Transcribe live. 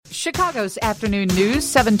Chicago's afternoon news,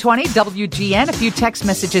 720 WGN. A few text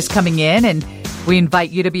messages coming in, and we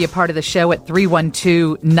invite you to be a part of the show at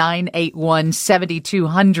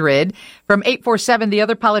 312-981-7200. From 847, the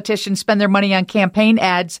other politicians spend their money on campaign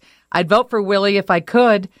ads. I'd vote for Willie if I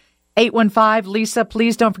could. 815, Lisa,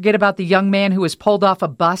 please don't forget about the young man who was pulled off a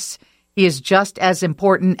bus. He is just as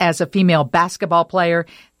important as a female basketball player.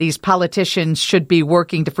 These politicians should be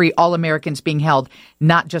working to free all Americans being held,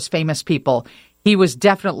 not just famous people. He was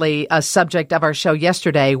definitely a subject of our show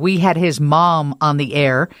yesterday. We had his mom on the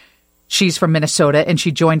air. She's from Minnesota, and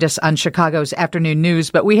she joined us on Chicago's afternoon news.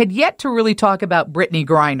 But we had yet to really talk about Brittany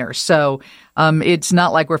Griner. So it's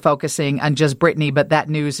not like we're focusing on just Brittany, but that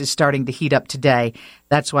news is starting to heat up today.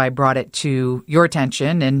 That's why I brought it to your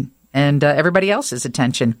attention and everybody else's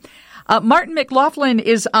attention. Martin McLaughlin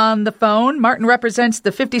is on the phone. Martin represents the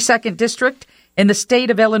 52nd District in the state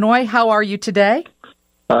of Illinois. How are you today?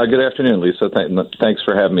 Good afternoon, Lisa. Thanks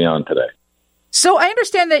for having me on today. So I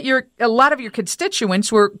understand that a lot of your constituents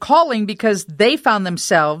were calling because they found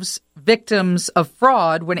themselves victims of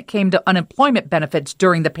fraud when it came to unemployment benefits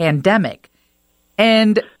during the pandemic.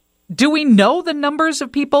 And do we know the numbers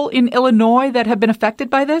of people in Illinois that have been affected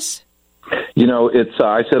by this? You know,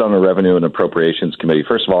 I sit on the Revenue and Appropriations Committee.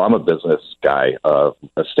 First of all, I'm a business guy. A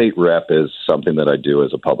state rep is something that I do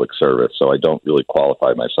as a public service, so I don't really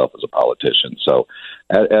qualify myself as a politician. So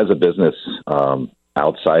as a business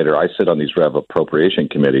outsider, I sit on these Rev Appropriation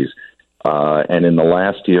Committees, and in the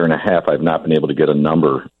last year and a half, I've not been able to get a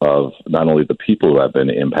number of not only the people who have been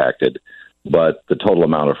impacted, but the total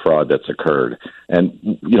amount of fraud that's occurred. And,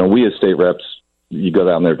 you know, we as state reps, you go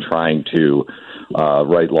down there trying to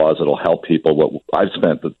write laws that'll help people. What I've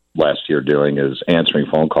spent the last year doing is answering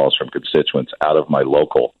phone calls from constituents out of my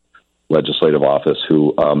local legislative office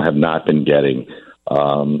who have not been getting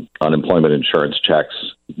unemployment insurance checks,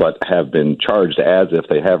 but have been charged as if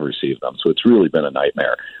they have received them. So it's really been a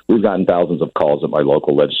nightmare. We've gotten thousands of calls at my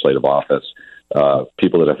local legislative office,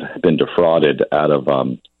 people that have been defrauded out of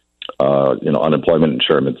unemployment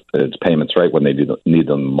insurance payments right when they need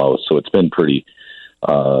them the most. So it's been pretty.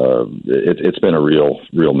 It's been a real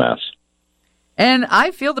mess. And I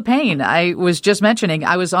feel the pain. I was just mentioning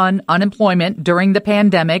I was on unemployment during the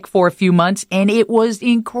pandemic for a few months, and it was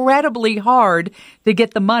incredibly hard to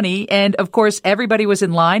get the money. And, of course, everybody was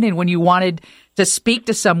in line. And when you wanted to speak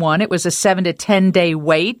to someone, it was a 7 to 10 day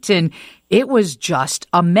wait. And it was just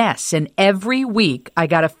a mess. And every week I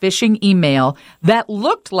got a phishing email that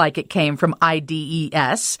looked like it came from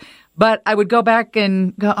IDES. But I would go back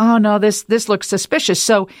and go, oh, no, this looks suspicious.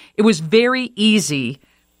 So it was very easy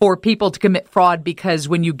for people to commit fraud because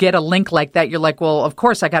when you get a link like that, you're like, well, of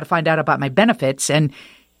course, I got to find out about my benefits. And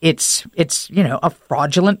it's a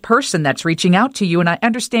fraudulent person that's reaching out to you. And I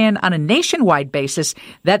understand on a nationwide basis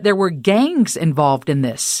that there were gangs involved in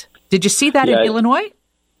this. Did you see that in Illinois?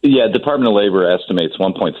 Yeah, Department of Labor estimates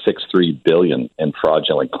 $1.63 billion in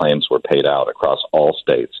fraudulent claims were paid out across all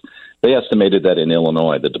states. They estimated that in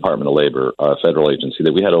Illinois, the Department of Labor, federal agency,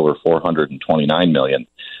 that we had over $429 million.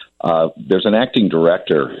 There's an acting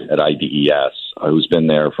director at IDES who's been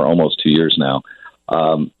there for almost 2 years now,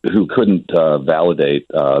 who couldn't validate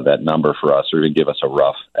that number for us or even give us a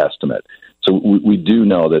rough estimate. So we do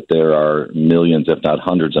know that there are millions, if not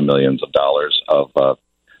hundreds of millions of dollars of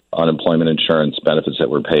unemployment insurance benefits that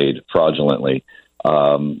were paid fraudulently,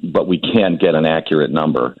 but we can't get an accurate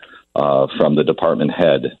number from the department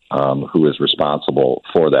head who is responsible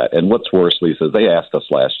for that. And what's worse, Lisa, is they asked us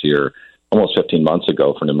last year, almost 15 months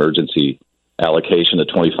ago, for an emergency allocation of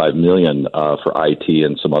 $25 million for IT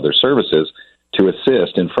and some other services to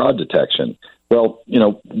assist in fraud detection. Well,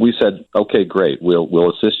 we said, okay, great.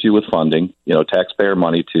 We'll assist you with funding, taxpayer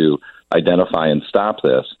money to identify and stop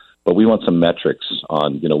this. But we want some metrics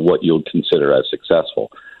on, what you'll consider as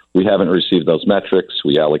successful. We haven't received those metrics.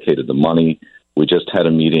 We allocated the money. We just had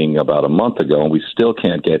a meeting about a month ago, and we still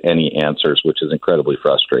can't get any answers, which is incredibly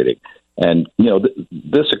frustrating. And,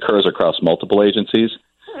 this occurs across multiple agencies.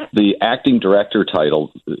 The acting director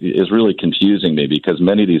title is really confusing me because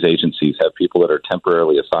many of these agencies have people that are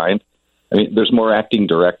temporarily assigned. I mean, there's more acting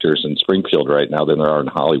directors in Springfield right now than there are in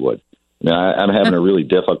Hollywood. I mean, I'm having a really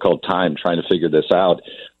difficult time trying to figure this out.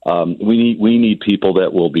 We need people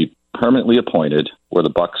that will be permanently appointed where the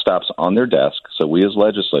buck stops on their desk so we as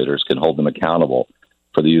legislators can hold them accountable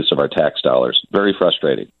for the use of our tax dollars. Very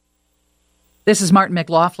frustrating. This is Martin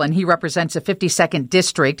McLaughlin. He represents a 52nd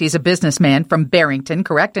district. He's a businessman from Barrington,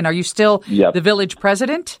 correct? And are you still the village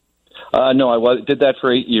president? No, I did that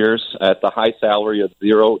for 8 years at the high salary of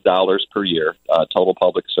 $0 per year, total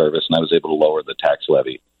public service, and I was able to lower the tax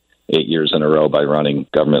levy 8 years in a row by running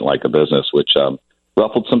government like a business, which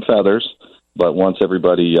ruffled some feathers. But once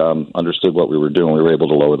everybody understood what we were doing, we were able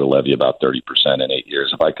to lower the levy about 30% in 8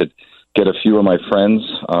 years. If I could get a few of my friends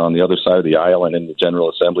on the other side of the aisle and in the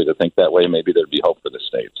General Assembly to think that way, maybe there'd be hope for the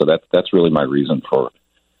state. So that's really my reason for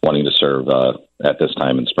wanting to serve at this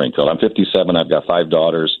time in Springfield. I'm 57. I've got 5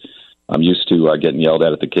 daughters. I'm used to getting yelled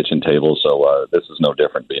at the kitchen table, so this is no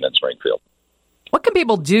different being in Springfield. What can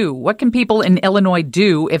people do? What can people in Illinois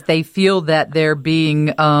do if they feel that they're being,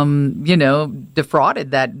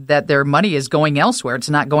 defrauded, that their money is going elsewhere? It's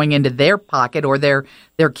not going into their pocket or their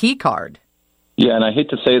key card. Yeah, and I hate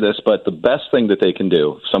to say this, but the best thing that they can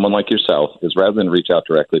do, someone like yourself, is rather than reach out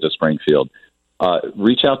directly to Springfield,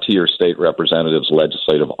 reach out to your state representative's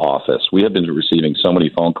legislative office. We have been receiving so many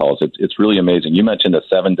phone calls. It's really amazing. You mentioned a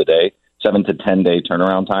 7 to 10 day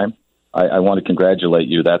turnaround time. I want to congratulate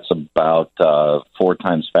you. That's about 4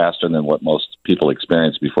 times faster than what most people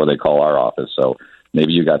experience before they call our office. So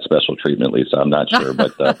maybe you got special treatment, Lisa. I'm not sure,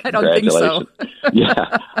 but I don't think so.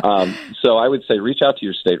 Yeah. So I would say reach out to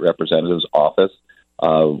your state representative's office.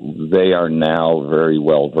 They are now very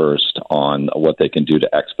well versed on what they can do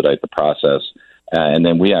to expedite the process. And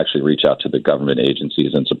then we actually reach out to the government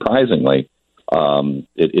agencies. And surprisingly,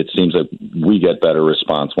 it seems that we get better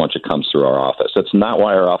response once it comes through our office. That's not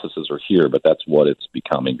why our offices are here, but that's what it's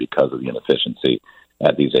becoming because of the inefficiency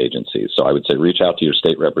at these agencies. So I would say reach out to your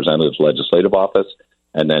state representative's legislative office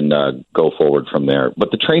and then go forward from there.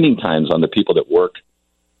 But the training times on the people that work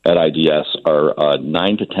at IDS are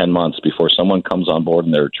 9 to 10 months before someone comes on board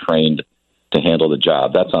and they're trained to handle the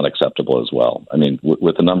job. That's unacceptable as well. I mean,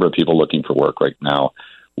 with the number of people looking for work right now,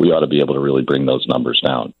 we ought to be able to really bring those numbers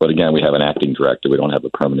down. But again, we have an acting director. We don't have a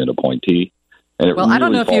permanent appointee. And I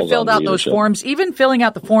don't know if you filled out those forms. Even filling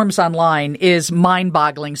out the forms online is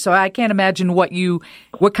mind-boggling. So I can't imagine what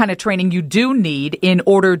kind of training you do need in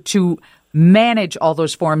order to manage all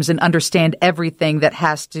those forms and understand everything that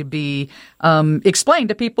has to be explained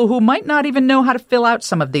to people who might not even know how to fill out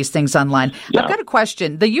some of these things online. Yeah. I've got a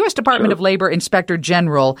question. The U.S. Department of Labor Inspector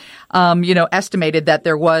General, estimated that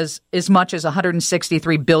there was as much as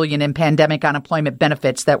 $163 billion in pandemic unemployment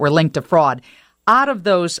benefits that were linked to fraud. Out of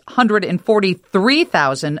those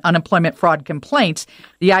 143,000 unemployment fraud complaints,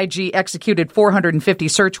 the IG executed 450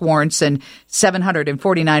 search warrants and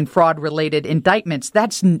 749 fraud-related indictments.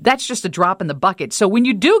 That's just a drop in the bucket. So when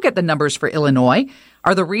you do get the numbers for Illinois,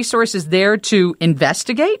 are the resources there to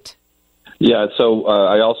investigate? Yeah, so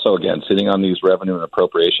I also, again, sitting on these revenue and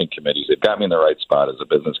appropriation committees, it got me in the right spot as a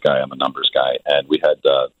business guy. I'm a numbers guy. And we had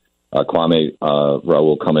Kwame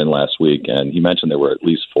Raoul come in last week, and he mentioned there were at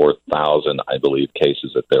least 4,000, I believe,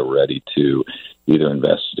 cases that they're ready to either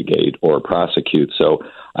investigate or prosecute. So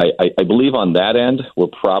I believe on that end, we're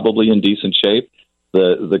probably in decent shape.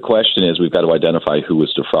 The question is we've got to identify who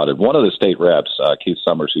was defrauded. One of the state reps, Keith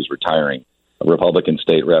Summers, who's retiring, a Republican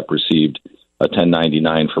state rep, received a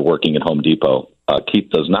 1099 for working at Home Depot. Keith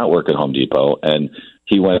does not work at Home Depot, and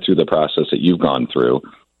he went through the process that you've gone through.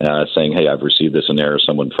 Saying, hey, I've received this in error.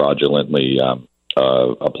 Someone fraudulently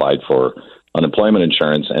applied for unemployment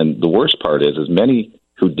insurance. And the worst part is many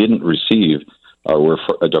who didn't receive or were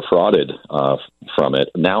defrauded from it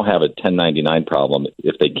now have a 1099 problem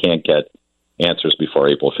if they can't get answers before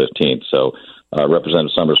April 15th. So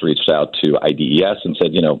Representative Summers reached out to IDES and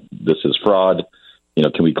said, this is fraud.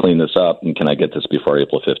 Can we clean this up? And can I get this before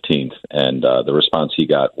April 15th? And the response he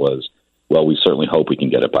got was, well, we certainly hope we can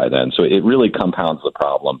get it by then. So it really compounds the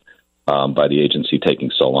problem by the agency taking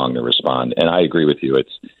so long to respond. And I agree with you.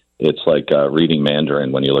 It's like reading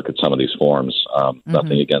Mandarin when you look at some of these forms.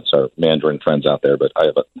 Nothing against our Mandarin friends out there, but I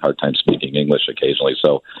have a hard time speaking English occasionally.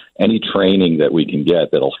 So any training that we can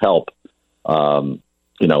get that'll help,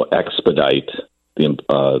 expedite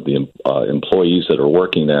the employees that are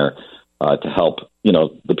working there to help,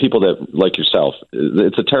 the people that, like yourself,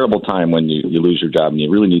 it's a terrible time when you lose your job and you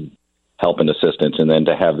really need help and assistance, and then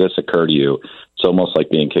to have this occur to you, it's almost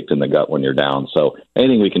like being kicked in the gut when you're down. So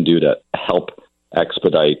anything we can do to help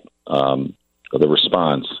expedite the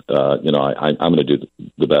response, I'm going to do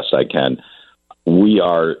the best I can.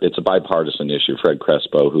 It's a bipartisan issue. Fred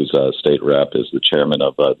Crespo, who's a state rep, is the chairman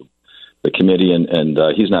of the committee, and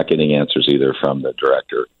he's not getting answers either from the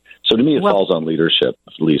director. So to me, it falls on leadership,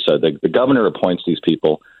 Lisa. The governor appoints these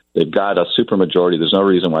people. They've got a supermajority. There's no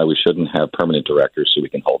reason why we shouldn't have permanent directors so we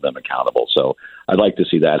can hold them accountable. So I'd like to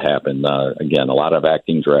see that happen. Again, a lot of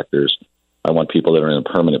acting directors. I want people that are in a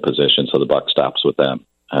permanent position so the buck stops with them.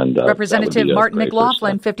 And Representative Martin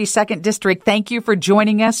McLaughlin, 52nd District, thank you for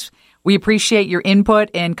joining us. We appreciate your input,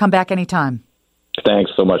 and come back anytime.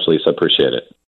 Thanks so much, Lisa. Appreciate it.